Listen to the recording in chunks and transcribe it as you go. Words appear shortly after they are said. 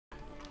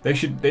They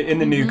should, in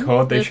the new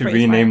COD, they should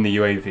rename the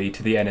UAV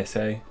to the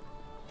NSA.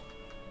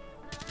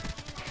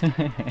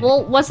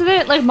 Well, wasn't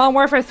it like Modern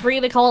Warfare 3?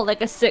 They call it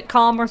like a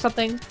sitcom or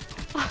something.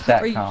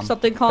 Satcom. Or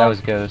something called. That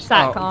was Ghost.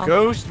 Satcom. Oh,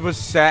 Ghost was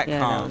Satcom. Yeah,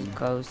 that was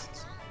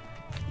Ghosts.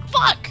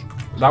 Fuck!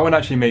 That one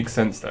actually makes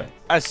sense though.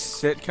 A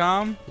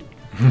sitcom?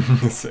 A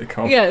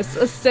sitcom. Yes,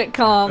 a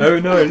sitcom. Oh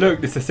no!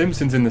 Look, it's the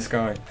Simpsons in the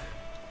sky.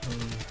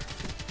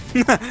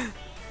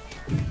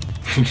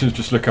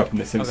 Just look up, and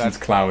the Simpsons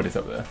cloud is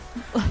up there.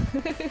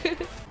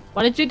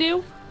 What did you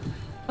do?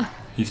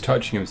 He's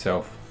touching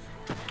himself.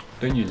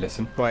 Don't you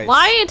listen? Twice.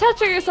 Why are you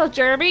touching yourself,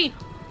 Jeremy?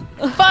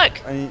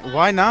 Fuck! I mean,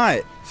 why not?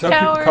 Some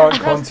people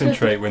can't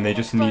concentrate when they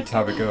just need to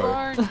have a go.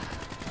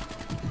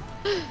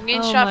 I'm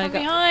getting shot from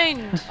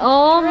behind.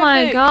 Oh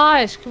my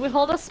gosh! Can we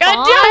hold a spot?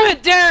 God damn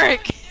it,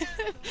 Derek!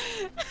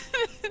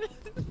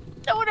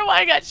 I wonder why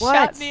I got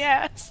shot in the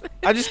ass.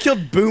 I just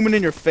killed Boomin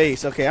in your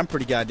face. Okay, I'm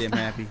pretty goddamn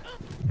happy.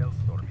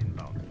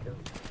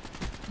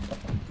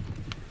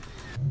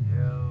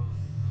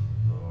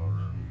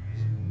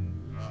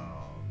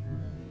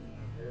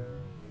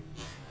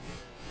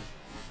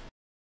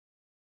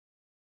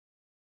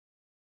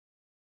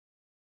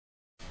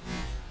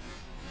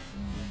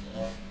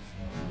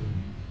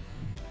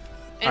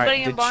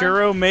 Alright, the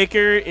churro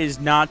maker is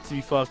not to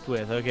be fucked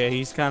with, okay?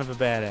 He's kind of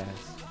a badass.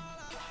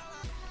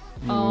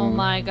 Oh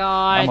my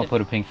god. I'm gonna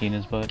put a pinky in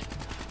his butt.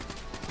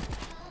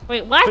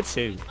 Wait, what? Put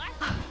two.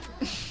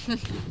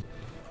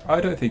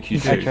 I don't think you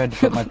do. I tried to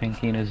put my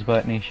pinky in his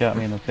butt and he shot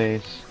me in the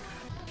face.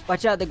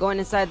 Watch out, they're going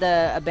inside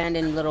the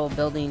abandoned little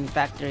building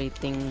factory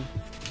thing.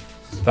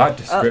 That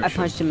description. Oh, I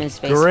punched him in his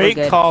face.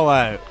 Great call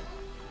out.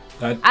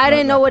 I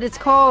didn't know what it's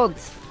called.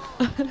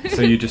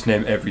 So you just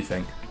name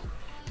everything.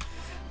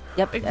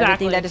 Yep, Exactly.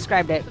 everything that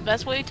described it. The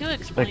best way to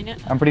explain it.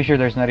 I'm pretty sure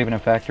there's not even a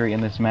factory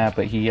in this map,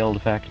 but he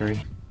yelled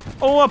factory.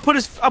 Oh, I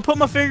put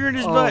my finger in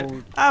his butt.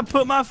 I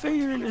put my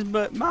finger in his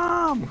butt.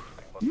 Mom!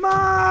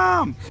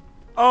 Mom!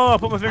 Oh, I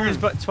put my finger in his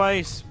butt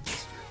twice.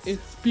 It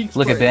speaks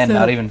Look for at Ben, itself.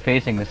 not even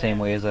facing the same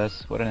way as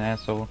us. What an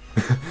asshole.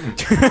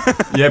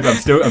 Yeah, but I'm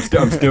still.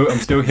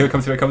 Here it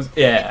comes.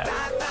 Yeah.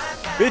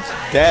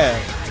 Bitch, damn.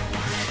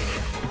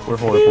 We're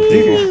horrible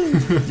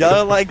people.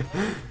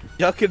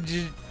 Y'all could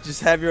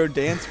just have your own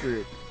dance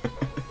group.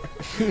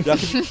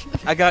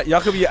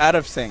 Y'all could be out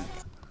of sync.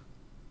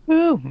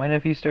 Woo! My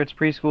nephew starts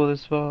preschool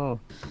this fall.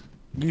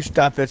 You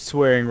stop that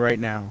swearing right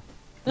now.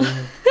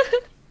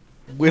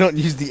 We don't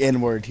use the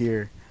N-word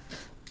here.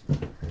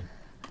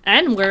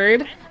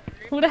 N-word?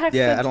 Who the heck?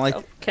 Yeah, said- I don't like.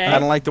 Okay. I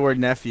don't like the word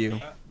nephew.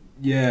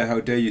 Yeah. How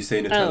dare you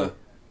say Nutella?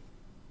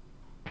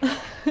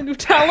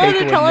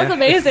 Nutella's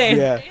amazing.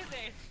 Yeah.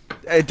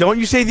 Hey, don't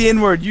you say the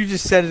N-word? You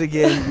just said it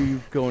again.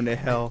 You going to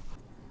hell.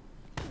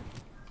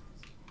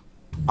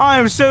 I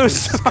am so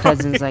sorry.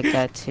 Cousins like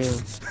that too.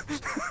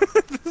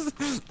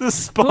 The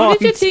spawn. Who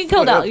did your team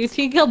kill now? Your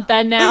team killed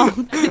Ben now.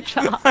 Good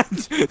job.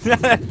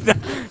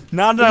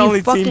 Not Are you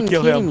only team fucking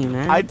killed kidding him, me,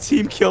 man? I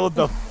team killed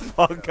the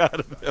fuck out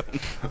of him.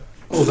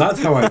 Oh,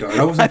 that's how I died.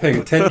 I wasn't paying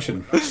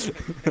attention.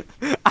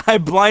 I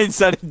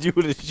blindsided you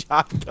with a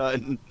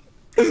shotgun.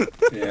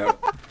 Yeah.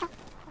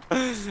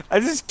 I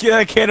just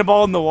get a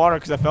cannonball in the water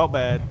because I felt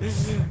bad.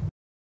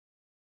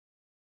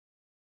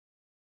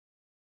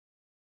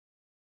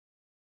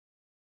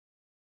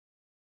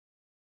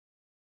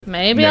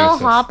 Maybe I'll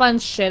hop on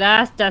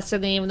shit-ass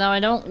Destiny, even though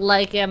I don't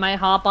like it. I might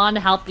hop on to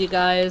help you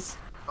guys.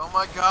 Oh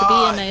my To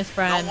god! be a nice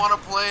friend. Don't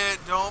want to play it.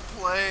 Don't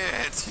play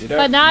it.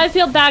 But now I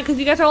feel bad because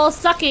you guys are all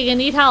sucking and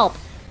need help.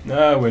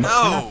 No, we're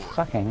not. No,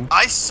 Sucking.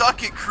 I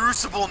suck at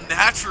Crucible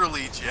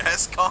naturally.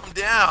 Jess, calm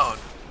down.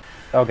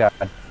 Oh god.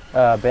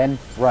 Ben,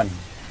 run.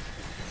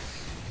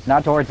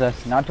 Not towards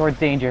us. Not towards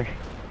danger.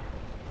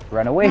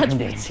 Run away from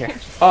danger.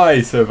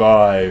 I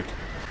survived.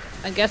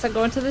 I guess I'm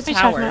going to the What are you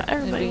tower. talking about?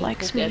 Everybody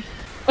likes me.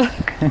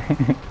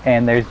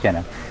 And there's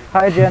Jenna.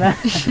 Hi, Jenna.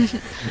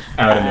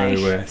 Out of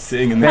nowhere,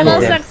 sitting in the Hello,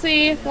 corner.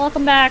 sexy.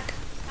 Welcome back.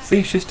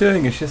 See, she's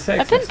doing it. She's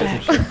sexy, I've been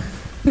isn't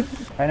she?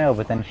 I know,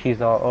 but then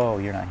she's all, oh,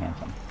 you're not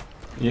handsome.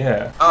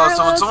 Yeah. Oh, so when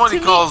Carlos, somebody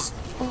to me- calls,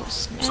 Oh,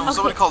 snap. so when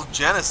somebody calls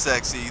Jenna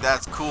sexy,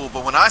 that's cool.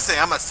 But when I say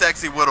I'm a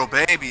sexy little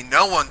baby,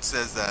 no one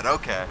says that.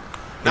 Okay.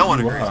 No one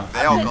you agrees. are.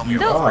 They all call me.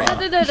 No, are. no.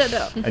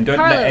 And don't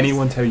Carlos, let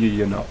anyone tell you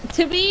you're not.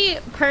 To me,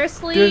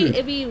 personally, Dude.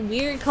 it'd be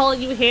weird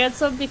calling you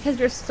handsome because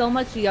you're so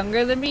much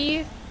younger than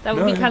me. That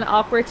would be No. kind of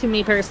awkward to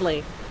me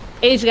personally.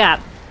 Age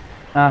gap.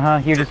 Uh-huh,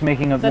 you're just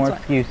making up That's more why-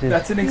 excuses.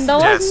 That's an excuse. No,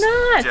 Jess, I'm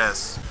not.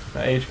 Jess.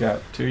 That age gap,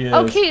 2 years.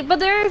 Okay, but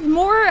there's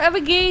more of a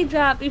gay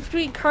gap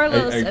between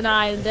Carlos A- and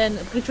I than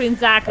between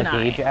Zach a and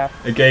gauge I.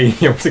 app? A gay,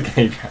 yeah, what's a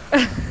gay gap?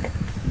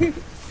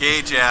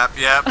 Gay jap.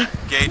 Yep.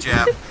 Gay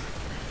jap.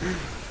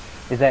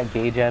 Is that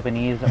gay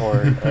Japanese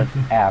or an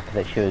app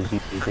that shows you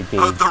the gay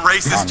The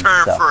racist on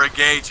term stuff for a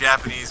gay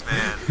Japanese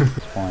man. at this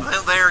point?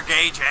 Well, they're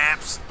gay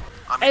japs.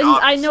 I mean, And I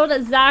obviously. know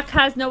that Zach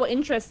has no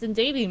interest in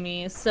dating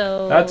me,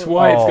 so... That's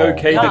why it's Oh,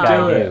 okay yeah. to do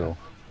I it. do.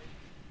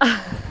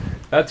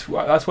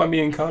 That's why me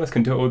and Carlos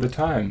can do it all the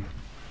time.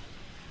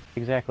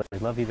 Exactly.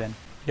 Love you, Ben.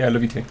 Yeah, I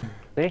love you too.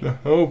 See? The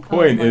whole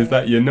point is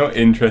that you're not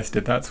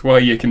interested. That's why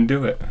you can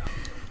do it.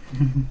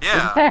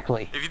 Yeah.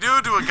 Exactly. If you do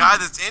it to a guy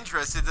that's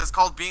interested, that's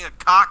called being a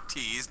cock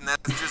tease, and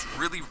that's just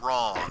really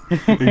wrong.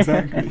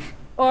 Exactly.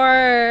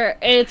 Or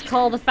it's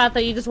called the fact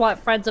that you just want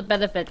friends with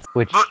benefits.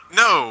 Which But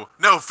no,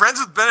 friends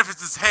with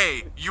benefits is,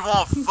 hey, you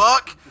want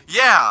fuck?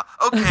 Yeah,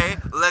 okay,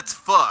 let's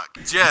fuck.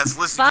 Jess,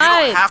 listen, you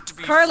Fine, don't have to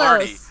be Carlos.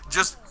 flirty.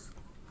 Just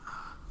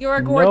You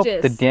are gorgeous.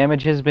 Nope, the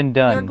damage has been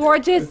done. You're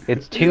gorgeous.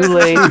 It's too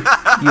late.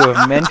 You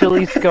have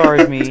mentally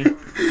scarred me.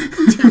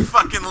 too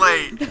fucking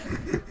late.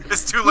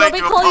 It's too You late want me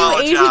to to call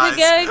you Asian apologize.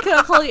 again? Can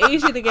I call you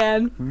Asian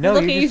again? No,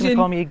 Look you're just gonna Asian.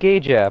 call me a gay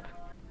jap.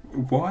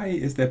 Why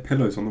is there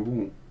pillows on the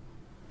wall?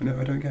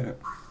 I don't get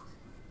it.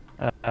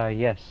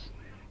 Yes.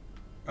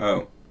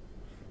 Oh.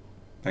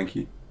 Thank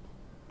you.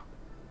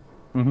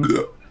 Mm-hmm.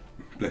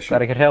 Bless you.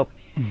 Glad I could help.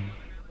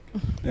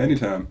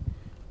 Anytime.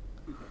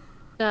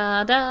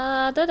 Da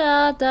da da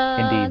da da.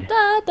 Indeed.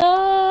 Da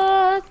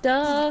da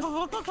da.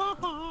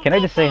 Can I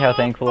just say how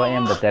thankful I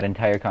am that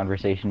entire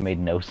conversation made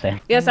no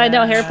sense? Yes, I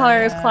know. Harry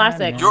Potter is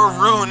classic. You're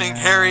ruining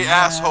Harry,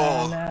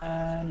 asshole.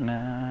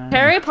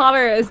 Harry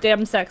Potter is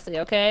damn sexy,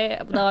 okay?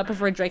 Though I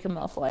prefer Draco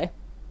Malfoy.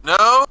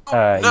 No, You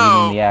mean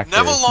no, the actors,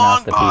 Neville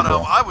not the Longbottom.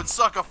 people. I would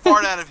suck a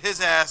fart out of his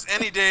ass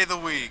any day of the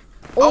week.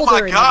 Oh my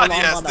Older god,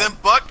 Neville yes, Longbottom. them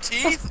buck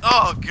teeth?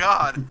 Oh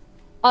god.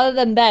 Other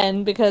than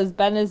Ben, because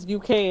Ben is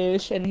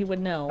UK-ish and he would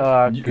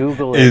know.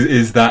 Google it.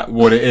 Is that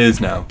what it is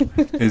now?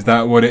 Is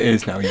that what it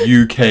is now?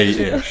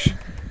 UK-ish.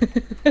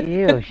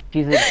 Ew,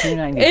 she's at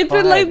 295. It's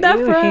been like that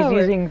Ew, forever. she's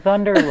using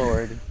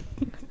Thunderlord.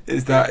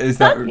 Is that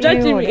Stop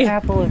judging Ew, me. an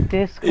apple of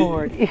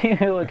Discord.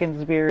 Ew, a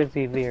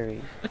conspiracy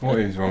theory. What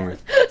is wrong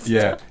with?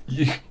 Yeah,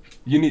 you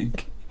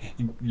need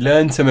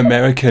learn some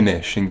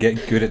Americanish and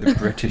get good at the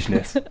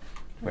Britishness.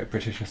 Wait,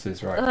 Britishness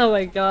is right. Oh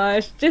my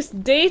gosh.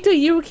 Just date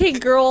a UK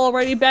girl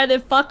already, Ben,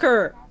 and fuck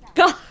her.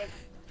 God.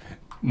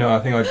 No, I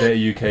think I'd date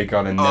a UK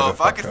girl and never Oh, if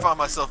I fuck could her. find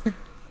myself,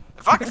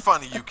 if I could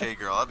find a UK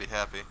girl, I'd be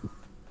happy.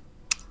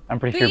 I'm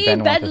pretty See, sure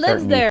Ben Ben wants a lives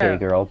certain there. UK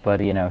girl, but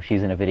you know,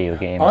 she's in a video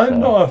game. I'm so.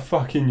 not a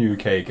fucking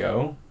UK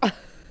girl. What are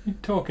you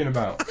talking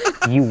about?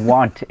 You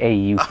want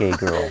a UK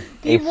girl.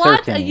 You a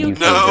want certain a UK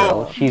No,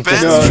 girl. She's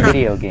Ben's just in a trying-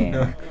 video game.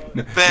 No,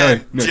 no,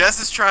 Ben, no.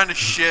 Jess is trying to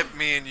ship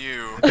me and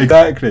you.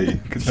 Exactly.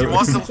 'Cause She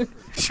wants to.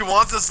 She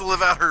wants us to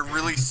live out her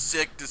really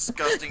sick,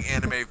 disgusting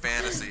anime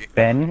fantasy.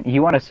 Ben,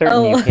 you want a certain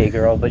Oh. UK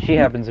girl, but she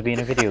happens to be in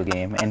a video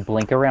game and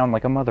blink around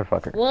like a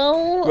motherfucker.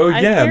 Well, Well,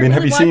 yeah. I mean,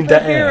 have you seen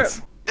that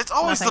ass? It's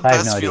always the I have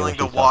best no idea feeling what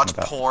to she's watch talking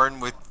about. porn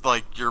with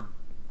like your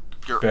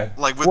Ben.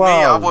 like with Whoa, me.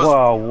 I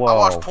whoa,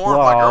 watched porn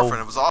with my whoa.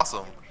 girlfriend. It was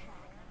awesome.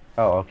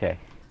 Oh, okay.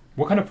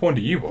 What kind of porn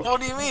do you watch?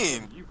 What do you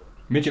mean?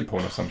 Midget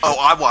porn or something? Oh,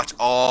 I watch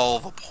all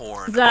the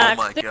porn. Zach,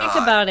 oh my think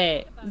god. about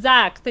it.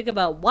 Zach, think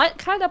about what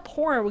kind of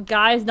porn would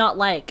guys not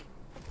like?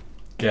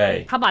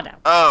 Gay. Come on now.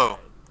 Oh,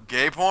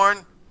 gay porn?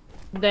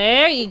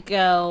 There you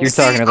go. You're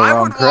talking to the I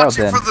wrong would crowd watch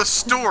it then. for the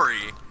story.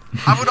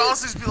 I would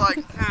honestly just be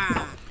like,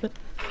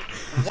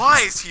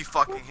 why is he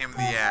fucking him in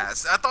the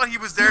ass? I thought he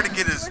was there to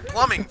get his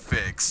plumbing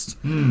fixed.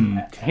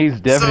 He's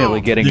definitely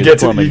So- getting You his get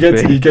to plumbing you get to,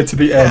 fixed. you get to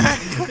the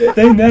end.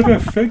 They never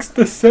fixed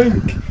the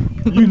sink.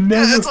 You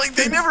never. Yeah, it's like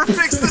they never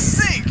fixed the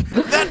sink.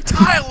 That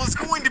tile is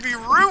going to be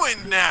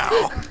ruined now.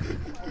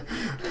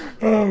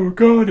 Oh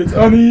god, it's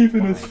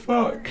uneven as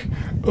fuck.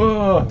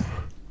 Oh.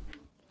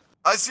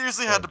 I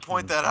seriously had to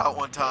point that out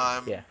one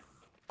time. Yeah.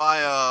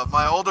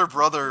 My older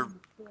brother.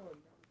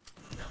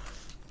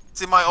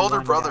 See, my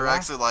older brother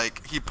actually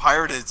he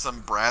pirated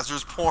some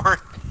Brazzers porn.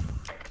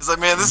 He's like,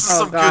 man, this is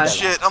some God. good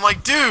shit. I'm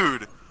like,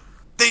 dude,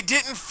 they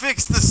didn't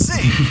fix the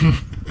sink.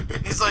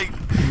 He's like,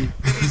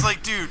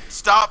 dude,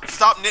 stop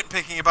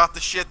nitpicking about the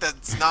shit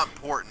that's not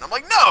important. I'm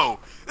like, no,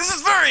 this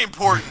is very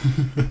important.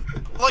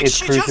 Like, It's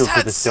she crucial just to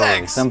had the story.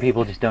 sex. Some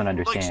people just don't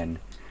understand.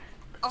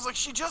 I was like,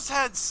 she just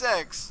had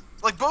sex.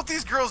 Like, both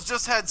these girls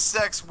just had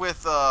sex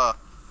with, I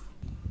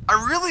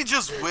really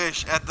just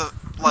wish at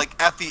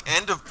the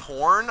end of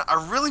porn,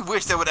 I really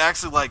wish they would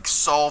actually, like,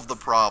 solve the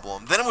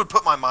problem. Then it would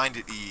put my mind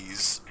at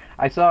ease.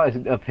 I saw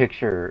a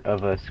picture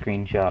of a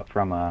screenshot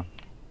from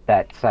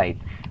that site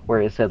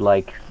where it said,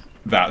 like,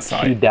 That she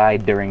side.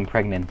 died during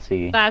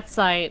pregnancy. That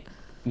site.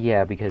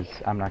 Yeah, because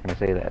I'm not going to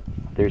say that.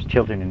 There's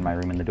children in my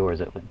room and the door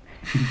is open.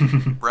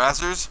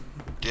 Brazzers?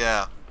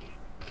 Yeah.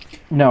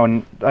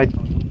 No, I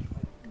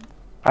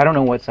don't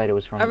know what site it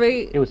was from. I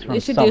mean, it was from you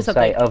should some do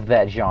something. site of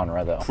that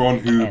genre, though.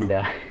 Pornhub.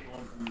 And,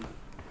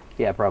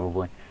 yeah,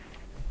 probably.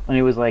 And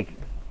it was like,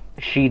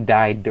 she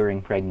died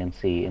during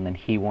pregnancy, and then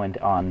he went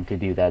on to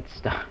do that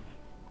stuff.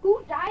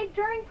 Who died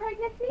during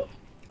pregnancy?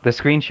 The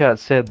screenshot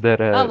said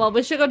that, Oh, well,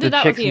 we should go do the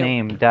that with chick's you.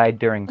 name died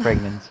during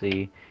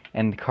pregnancy,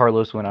 and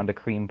Carlos went on to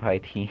cream pie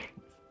tea.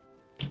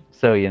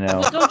 So, you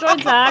know, Go join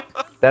Zach.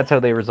 that's how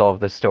they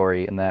resolved the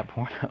story in that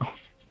porno.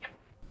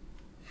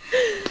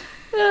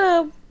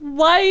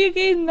 Why are you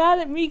getting mad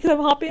at me because I'm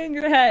hopping on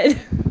your head?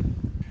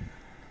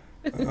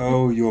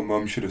 Oh, your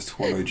mum should have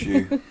swallowed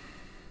you.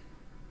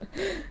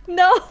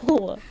 No!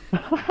 Oh,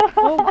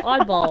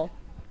 oddball.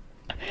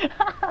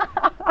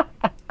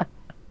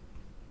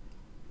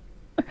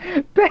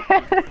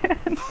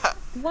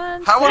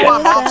 One How would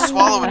my mom second.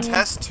 swallow a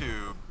test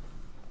tube?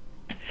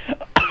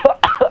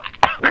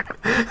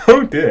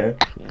 Oh dear.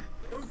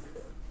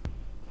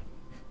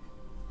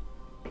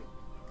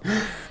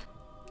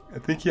 I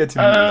think he had to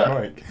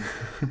mute his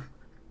mic.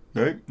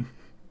 Nope.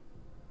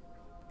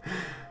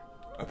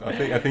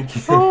 I think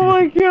he... Oh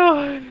my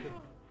god!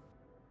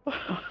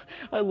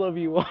 I love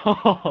you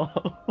all.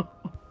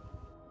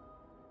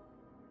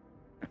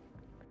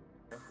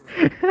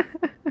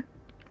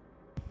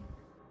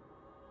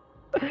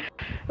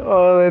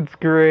 Oh, that's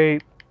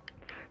great.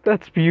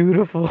 That's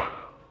beautiful.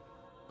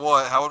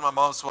 What? How would my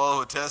mom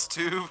swallow a test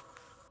tube?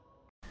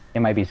 It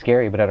might be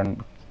scary, but I don't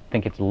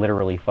think it's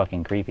literally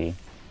fucking creepy.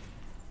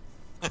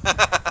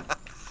 Have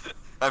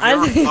you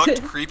ever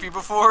fucked creepy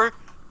before?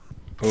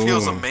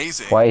 Feels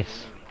amazing.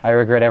 Twice. I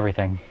regret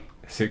everything.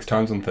 6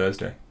 times on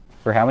Thursday.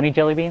 For how many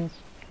jelly beans?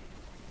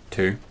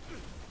 2.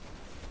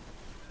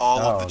 All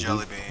of the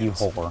jelly beans. You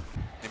whore.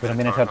 Cute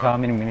little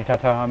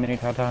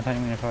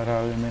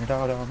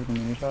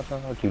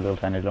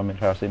tiny little mini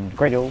in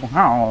cradle.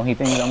 Oh, he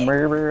thinks I'm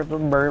burger,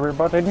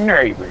 but a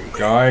neighbor.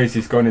 Guys,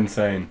 he's gone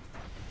insane.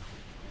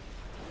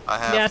 I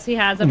have. Yes, he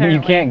has apparently.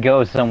 You can't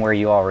go somewhere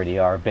you already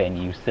are, Ben,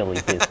 you silly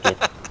biscuit.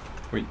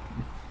 Wait.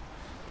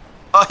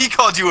 Oh, he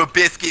called you a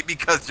biscuit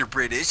because you're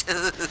British.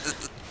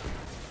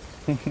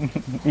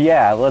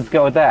 Yeah, let's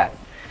go with that.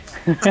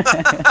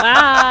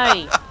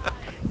 Bye.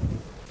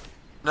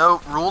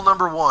 No, rule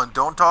number 1,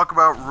 don't talk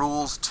about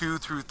rules 2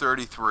 through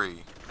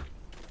 33.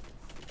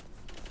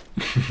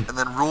 And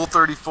then rule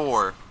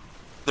 34,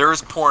 there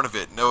is porn of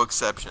it, no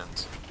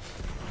exceptions.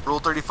 Rule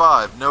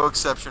 35, no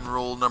exception.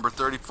 Rule number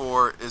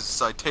 34 is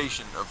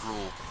citation of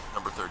rule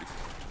number 34.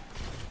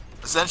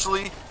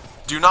 Essentially,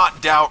 do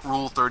not doubt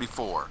rule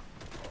 34.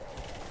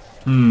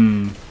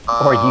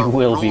 Or you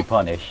will be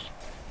punished.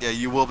 Yeah,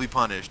 you will be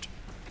punished.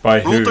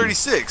 By Rule who?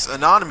 36,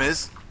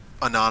 anonymous,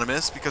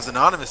 because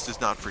anonymous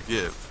does not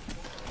forgive.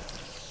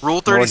 Rule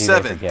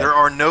 37, there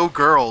are no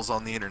girls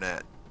on the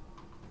internet.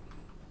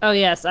 Oh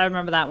yes, I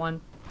remember that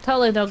one.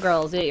 Totally no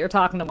girls. Yeah, you're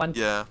talking to one.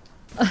 Yeah.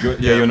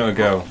 You're not a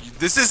girl.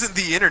 This isn't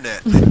the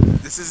internet.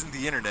 This isn't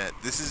the internet.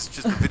 This is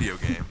just a video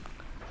game.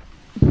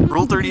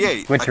 Rule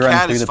 38, Which a runs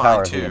cat through is the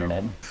power fine of the too.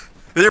 internet.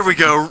 There we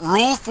go.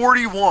 Rule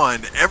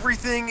 41,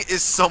 everything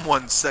is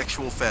someone's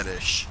sexual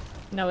fetish.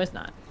 No, it's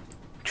not.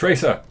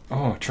 Tracer.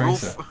 Oh,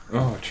 Tracer.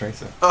 Oh,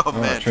 Tracer. Oh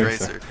man,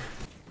 Tracer.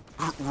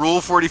 Rule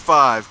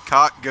 45,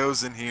 cock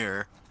goes in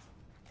here.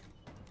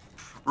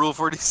 Rule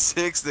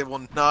 46, they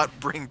will not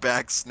bring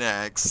back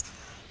snacks.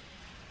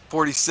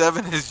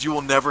 47 is you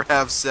will never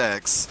have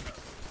sex.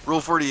 Rule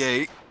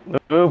 48.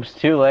 Oops,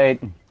 too late.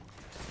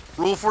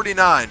 Rule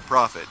 49,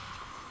 profit.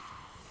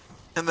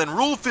 And then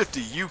Rule 50,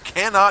 you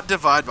cannot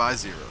divide by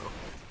 0.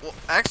 Well,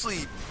 actually,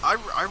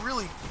 I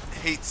really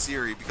hate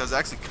Siri because I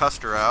actually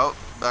cussed her out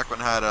back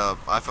when I had a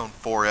iPhone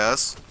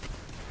 4S.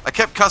 I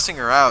kept cussing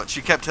her out.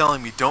 She kept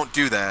telling me, don't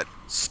do that.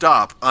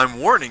 Stop. I'm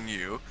warning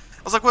you.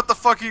 I was like, what the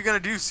fuck are you gonna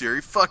do,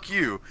 Siri? Fuck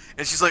you.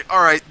 And she's like,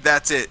 alright,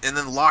 that's it. And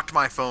then locked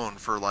my phone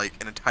for like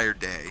an entire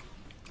day.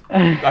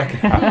 That could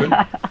happen.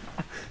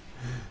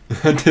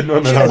 I did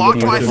not know She that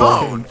locked my was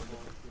phone.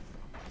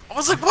 I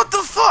was like, what the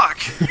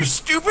fuck? You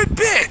stupid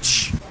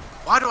bitch.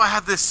 Why do I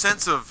have this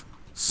sense of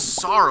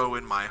sorrow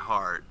in my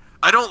heart?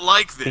 I don't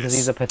like this. Because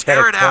he's a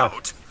pathetic Tear it fuck.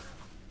 out.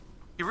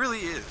 He really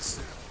is.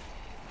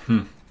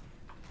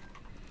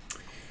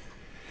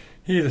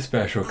 He's a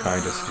special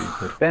kind of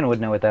stupid. Ben would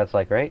know what that's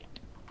like, right?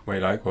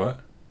 Wait, like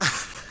what?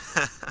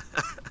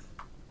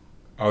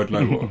 I would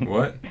know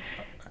what?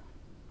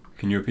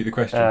 Can you repeat the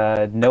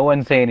question? No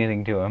one say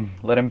anything to him.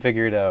 Let him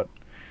figure it out.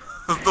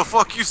 The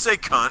fuck you say,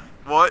 cunt?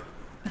 What?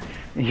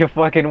 You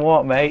fucking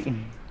what, mate?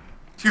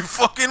 You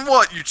fucking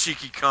what, you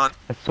cheeky cunt?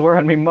 I swear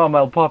on me mum,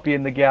 I'll pop you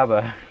in the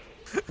gabba.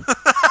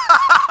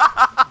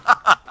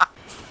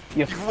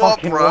 You what,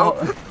 fucking bro?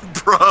 what?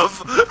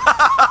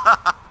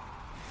 Bruv.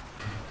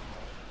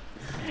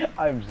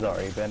 I'm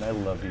sorry, Ben. I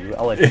love you.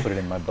 I'll let you put it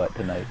in my butt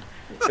tonight.